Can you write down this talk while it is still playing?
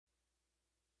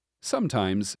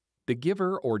Sometimes, the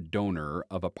giver or donor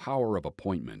of a power of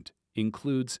appointment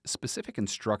includes specific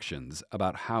instructions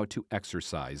about how to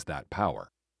exercise that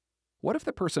power. What if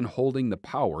the person holding the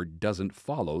power doesn't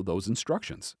follow those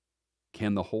instructions?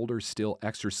 Can the holder still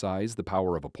exercise the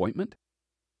power of appointment?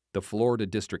 The Florida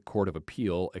District Court of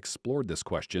Appeal explored this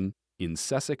question in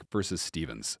Cessac v.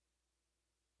 Stevens.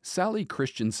 Sally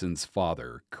Christiansen's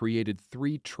father created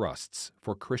 3 trusts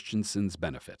for Christiansen's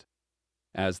benefit.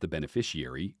 As the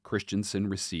beneficiary, Christiansen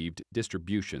received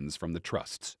distributions from the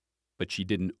trusts, but she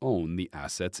didn't own the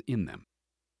assets in them.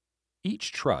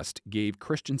 Each trust gave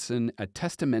Christiansen a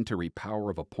testamentary power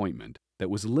of appointment that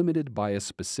was limited by a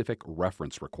specific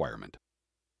reference requirement.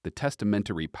 The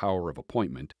testamentary power of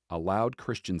appointment allowed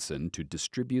Christiansen to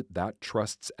distribute that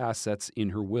trust's assets in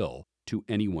her will to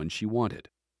anyone she wanted.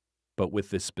 But with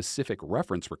this specific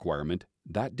reference requirement,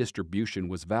 that distribution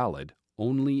was valid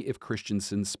only if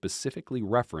Christiansen specifically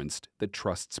referenced the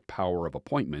trust's power of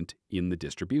appointment in the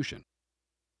distribution.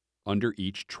 Under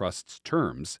each trust's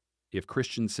terms, if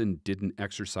Christiansen didn't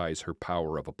exercise her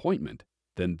power of appointment,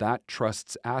 then that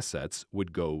trust's assets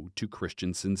would go to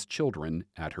Christiansen's children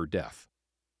at her death.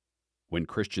 When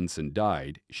Christiansen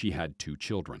died, she had 2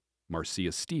 children,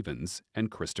 Marcia Stevens and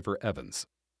Christopher Evans.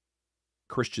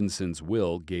 Christiansen's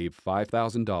will gave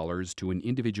 $5,000 to an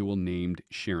individual named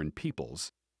Sharon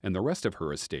Peoples and the rest of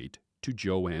her estate to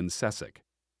Joanne Cessac.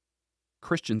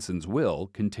 Christiansen's will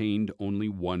contained only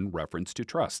one reference to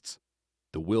trusts.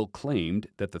 The will claimed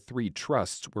that the 3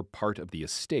 trusts were part of the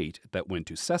estate that went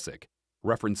to Cessac,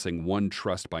 referencing one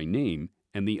trust by name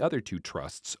and the other 2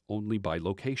 trusts only by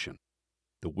location.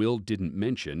 The will didn't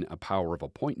mention a power of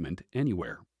appointment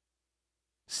anywhere.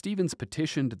 Stevens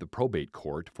petitioned the probate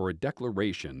court for a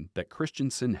declaration that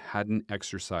Christiansen hadn't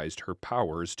exercised her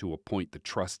powers to appoint the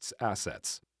trust's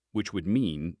assets, which would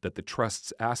mean that the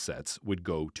trust's assets would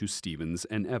go to Stevens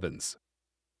and Evans.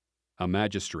 A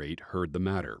magistrate heard the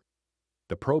matter.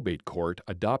 The probate court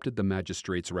adopted the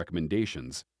magistrate's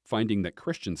recommendations, finding that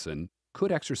Christiansen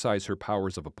could exercise her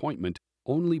powers of appointment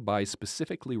only by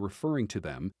specifically referring to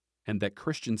them, and that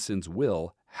Christiansen's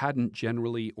will hadn't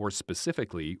generally or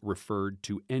specifically referred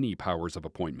to any powers of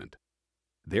appointment.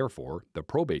 Therefore, the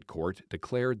probate court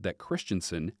declared that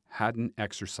Christiansen hadn't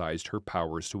exercised her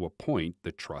powers to appoint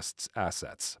the trust's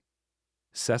assets.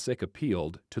 Cessac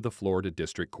appealed to the Florida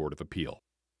District Court of Appeal.